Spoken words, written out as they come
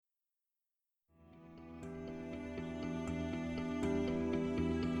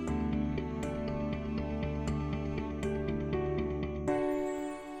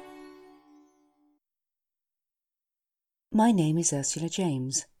My name is Ursula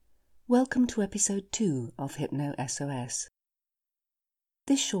James. Welcome to episode 2 of Hypno SOS.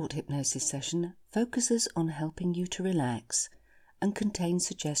 This short hypnosis session focuses on helping you to relax and contains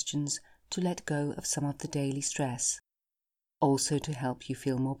suggestions to let go of some of the daily stress, also to help you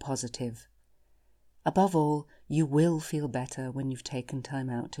feel more positive. Above all, you will feel better when you've taken time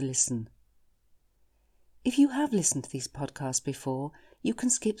out to listen. If you have listened to these podcasts before, you can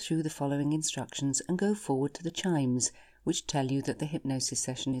skip through the following instructions and go forward to the chimes, which tell you that the hypnosis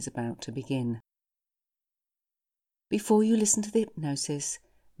session is about to begin. Before you listen to the hypnosis,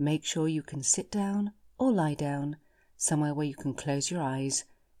 make sure you can sit down or lie down, somewhere where you can close your eyes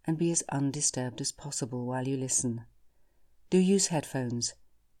and be as undisturbed as possible while you listen. Do use headphones.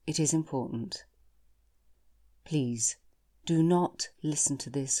 It is important. Please, do not listen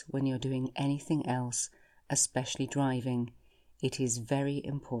to this when you're doing anything else, especially driving. It is very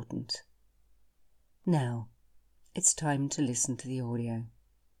important. Now, it's time to listen to the audio.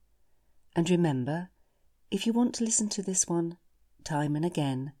 And remember, if you want to listen to this one time and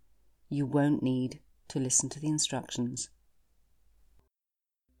again, you won't need to listen to the instructions.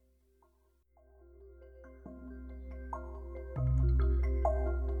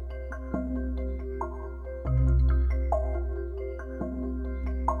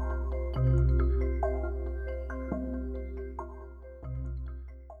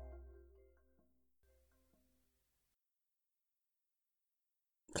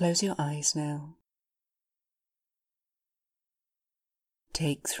 Close your eyes now.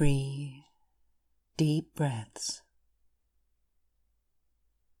 Take 3 deep breaths.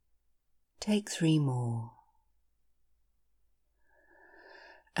 Take 3 more.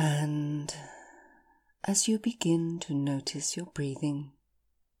 And as you begin to notice your breathing,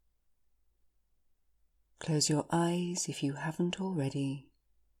 close your eyes if you haven't already,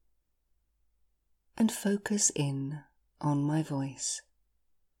 and focus in on my voice.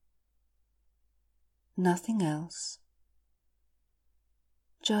 Nothing else,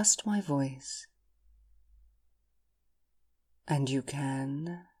 just my voice. And you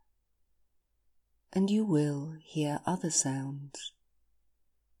can, and you will hear other sounds.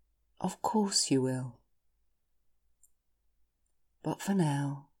 Of course you will. But for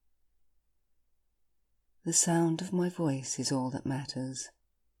now, the sound of my voice is all that matters.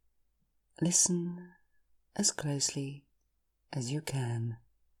 Listen as closely as you can.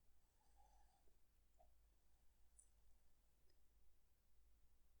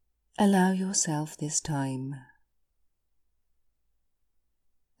 Allow yourself this time.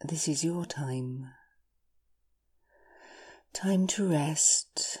 This is your time. Time to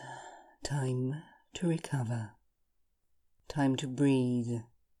rest, time to recover, time to breathe.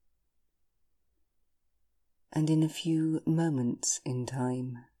 And in a few moments in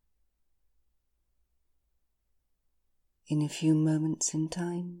time,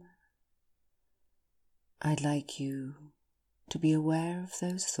 I'd like you to be aware of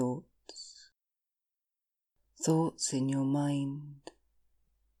those thoughts in your mind,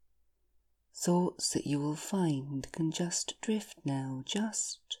 thoughts that you will find can just drift now,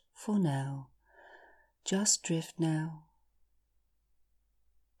 just for now, just drift now.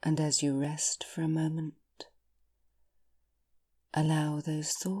 And as you rest for a moment, allow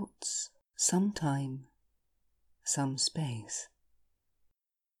those thoughts some time, some space.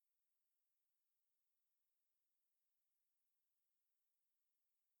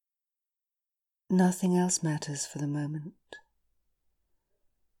 Nothing else matters for the moment.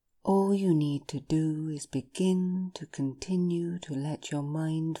 All you need to do is begin to continue to let your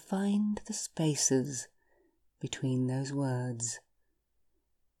mind find the spaces between those words,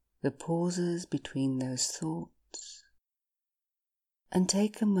 the pauses between those thoughts, and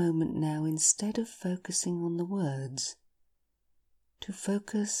take a moment now, instead of focusing on the words, to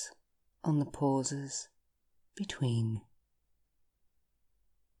focus on the pauses between.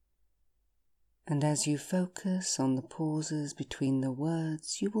 And as you focus on the pauses between the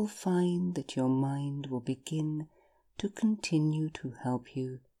words, you will find that your mind will begin to continue to help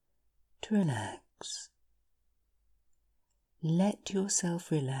you to relax. Let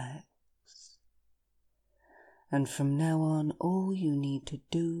yourself relax. And from now on, all you need to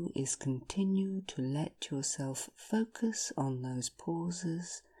do is continue to let yourself focus on those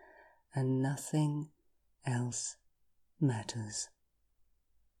pauses, and nothing else matters.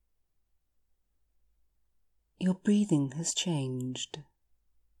 Your breathing has changed,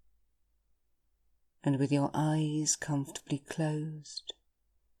 and with your eyes comfortably closed,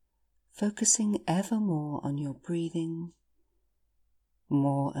 focusing ever more on your breathing,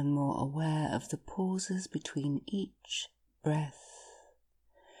 more and more aware of the pauses between each breath,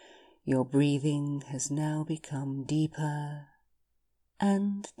 Your breathing has now become deeper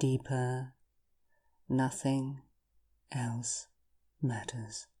and deeper. Nothing else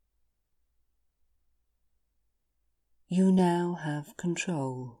matters. You now have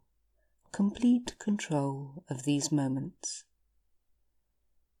control, complete control of these moments,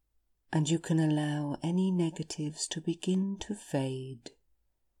 and you can allow any negatives to begin to fade,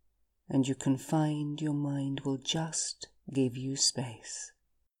 and you can find your mind will just give you space.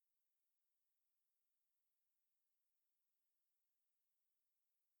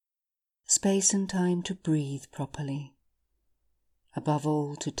 Space and time to breathe properly, above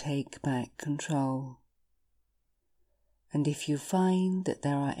all to take back control. And if you find that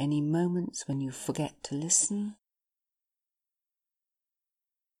there are any moments when you forget to listen,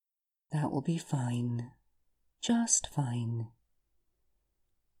 that will be fine, just fine.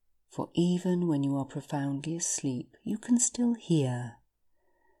 For even when you are profoundly asleep, you can still hear,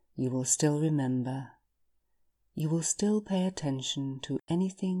 you will still remember, you will still pay attention to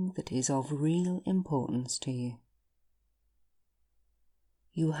anything that is of real importance to you.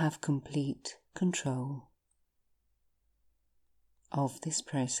 You have complete control of this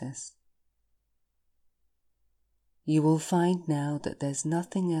process. You will find now that there's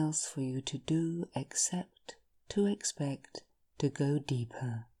nothing else for you to do except to expect to go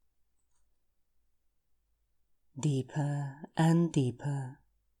deeper. Deeper and deeper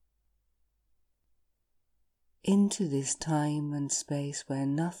into this time and space where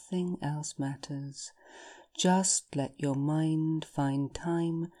nothing else matters. Just let your mind find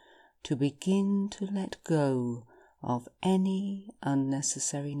time to begin to let go of any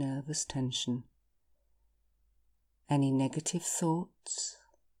unnecessary nervous tension, any negative thoughts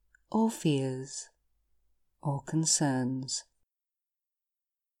or fears or concerns.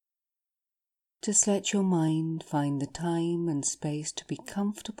 Just let your mind find the time and space to be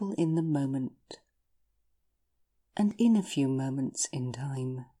comfortable in the moment and in a few moments in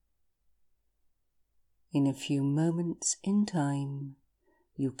time. In a few moments in time,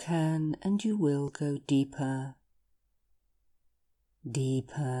 you can and you will go deeper,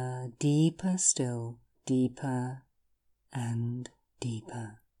 deeper, deeper still, deeper and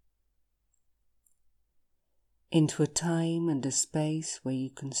deeper. Into a time and a space where you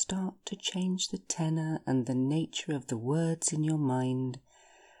can start to change the tenor and the nature of the words in your mind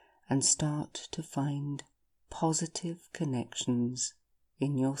and start to find positive connections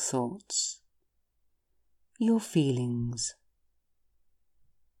in your thoughts, your feelings,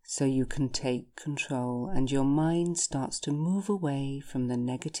 so you can take control and your mind starts to move away from the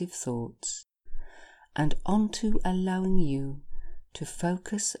negative thoughts and onto allowing you to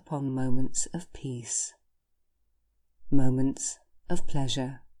focus upon moments of peace, moments of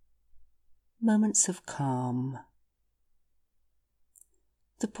pleasure, moments of calm.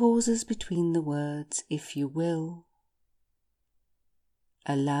 The pauses between the words, if you will,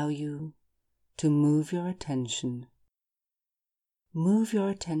 allow you to move your attention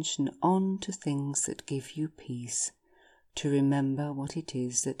on to things that give you peace, to remember what it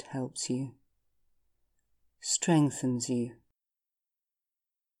is that helps you, strengthens you,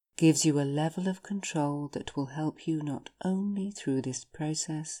 gives you a level of control that will help you not only through this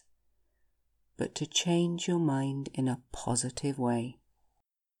process, but to change your mind in a positive way.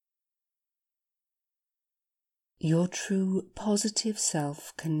 Your true positive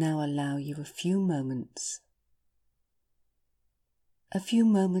self can now allow you a few moments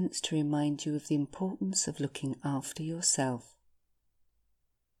to remind you of the importance of looking after yourself,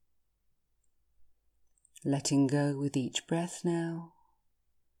 letting go with each breath now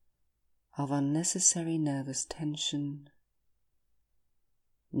of unnecessary nervous tension,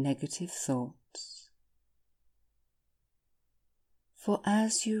 negative thoughts. For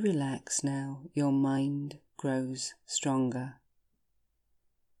as you relax now, your mind grows stronger.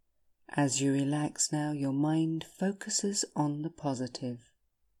 As you relax now, your mind focuses on the positive.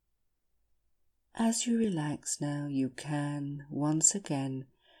 As you relax now, you can once again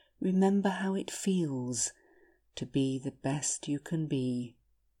remember how it feels to be the best you can be,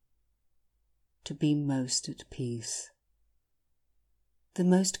 to be most at peace, the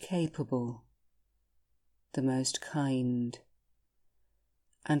most capable, the most kind,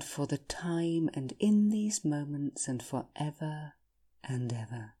 and for the time and in these moments and forever and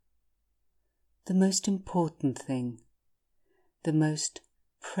ever. The most important thing, the most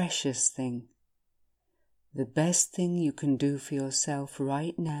precious thing, the best thing you can do for yourself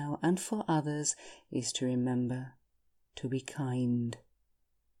right now and for others is to remember to be kind.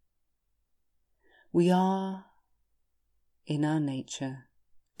 We are, in our nature,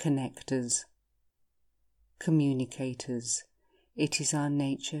 connectors, communicators, it is our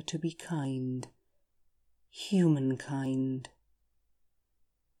nature to be kind, humankind.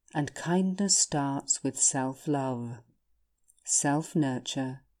 And kindness starts with self-love,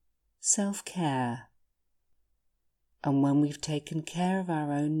 self-nurture, self-care. And when we've taken care of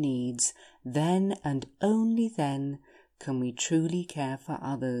our own needs, then and only then can we truly care for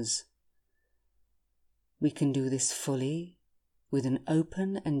others. We can do this fully, with an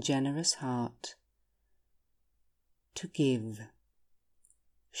open and generous heart. To give,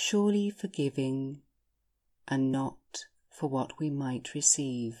 surely for giving, and not for what we might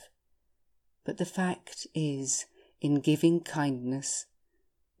receive. But the fact is, in giving kindness,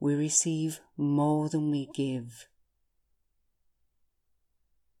 we receive more than we give.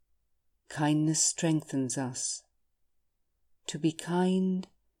 Kindness strengthens us. To be kind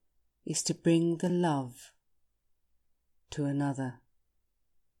is to bring the love to another.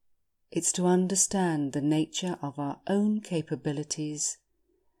 It's to understand the nature of our own capabilities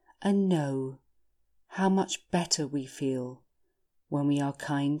and know how much better we feel when we are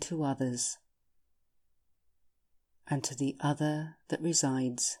kind to others and to the other that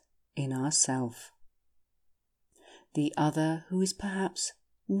resides in ourself. The other who is perhaps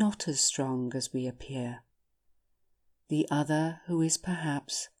not as strong as we appear. The other who is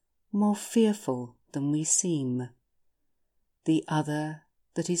perhaps more fearful than we seem. The other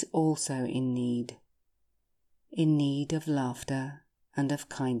that is also in need of laughter and of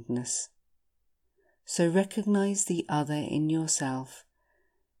kindness. So recognize the other in yourself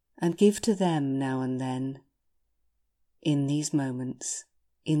and give to them now and then, in these moments,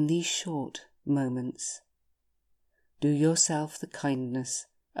 in these short moments. Do yourself the kindness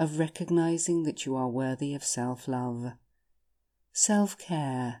of recognizing that you are worthy of self-love,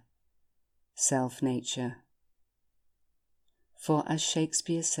 self-care, self-nature. For as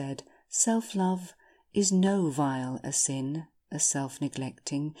Shakespeare said, self-love is no vile a sin as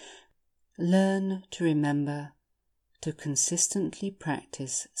self-neglecting. Learn to remember to consistently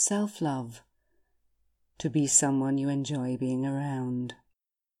practice self-love, to be someone you enjoy being around.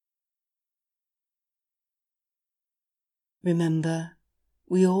 Remember,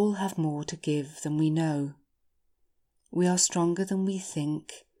 we all have more to give than we know. We are stronger than we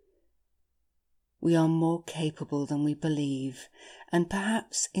think. We are more capable than we believe, and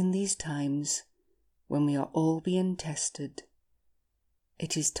perhaps in these times, when we are all being tested,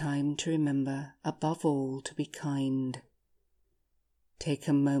 it is time to remember above all to be kind. Take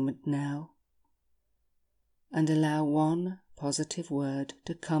a moment now and allow one positive word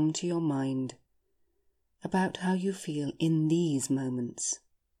to come to your mind about how you feel in these moments,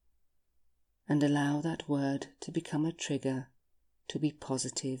 and allow that word to become a trigger to be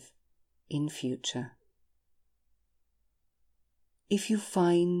positive in future. If you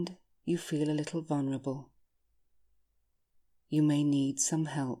find you feel a little vulnerable, you may need some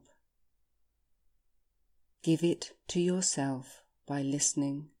help. Give it to yourself by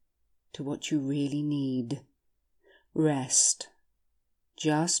listening to what you really need. Rest.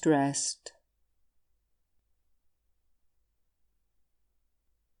 Just rest.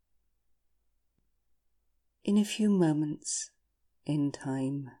 In a few moments in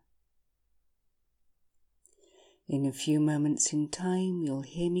time. In a few moments in time, you'll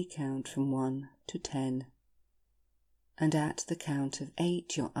hear me count from 1 to 10. And at the count of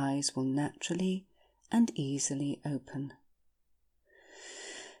 8, your eyes will naturally and easily open.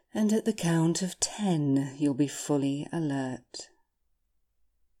 And at the count of 10, you'll be fully alert,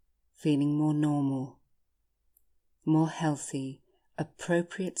 feeling more normal, more healthy,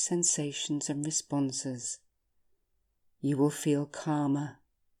 appropriate sensations and responses. You will feel calmer,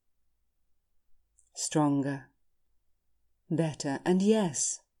 stronger, better, and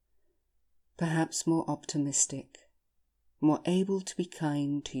yes, perhaps more optimistic, more able to be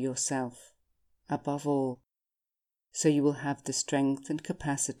kind to yourself above all, so you will have the strength and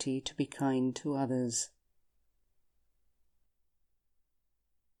capacity to be kind to others.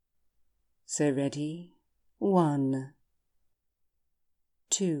 So ready? 1,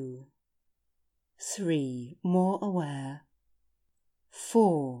 2, 3, more aware,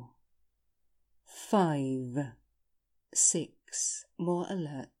 4, 5, 6, more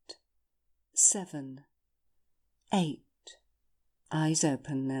alert, 7, 8, eyes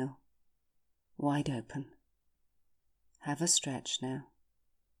open now, wide open. Have a stretch now.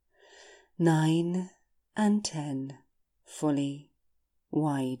 9 and 10, fully,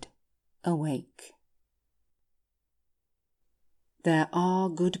 wide, awake. There are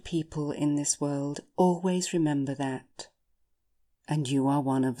good people in this world, always remember that, and you are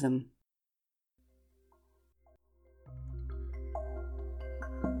one of them.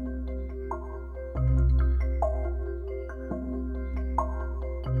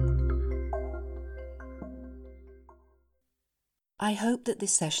 I hope that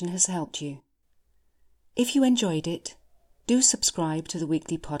this session has helped you. If you enjoyed it, do subscribe to the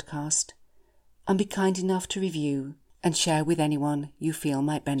weekly podcast and be kind enough to review and share with anyone you feel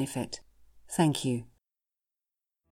might benefit. Thank you.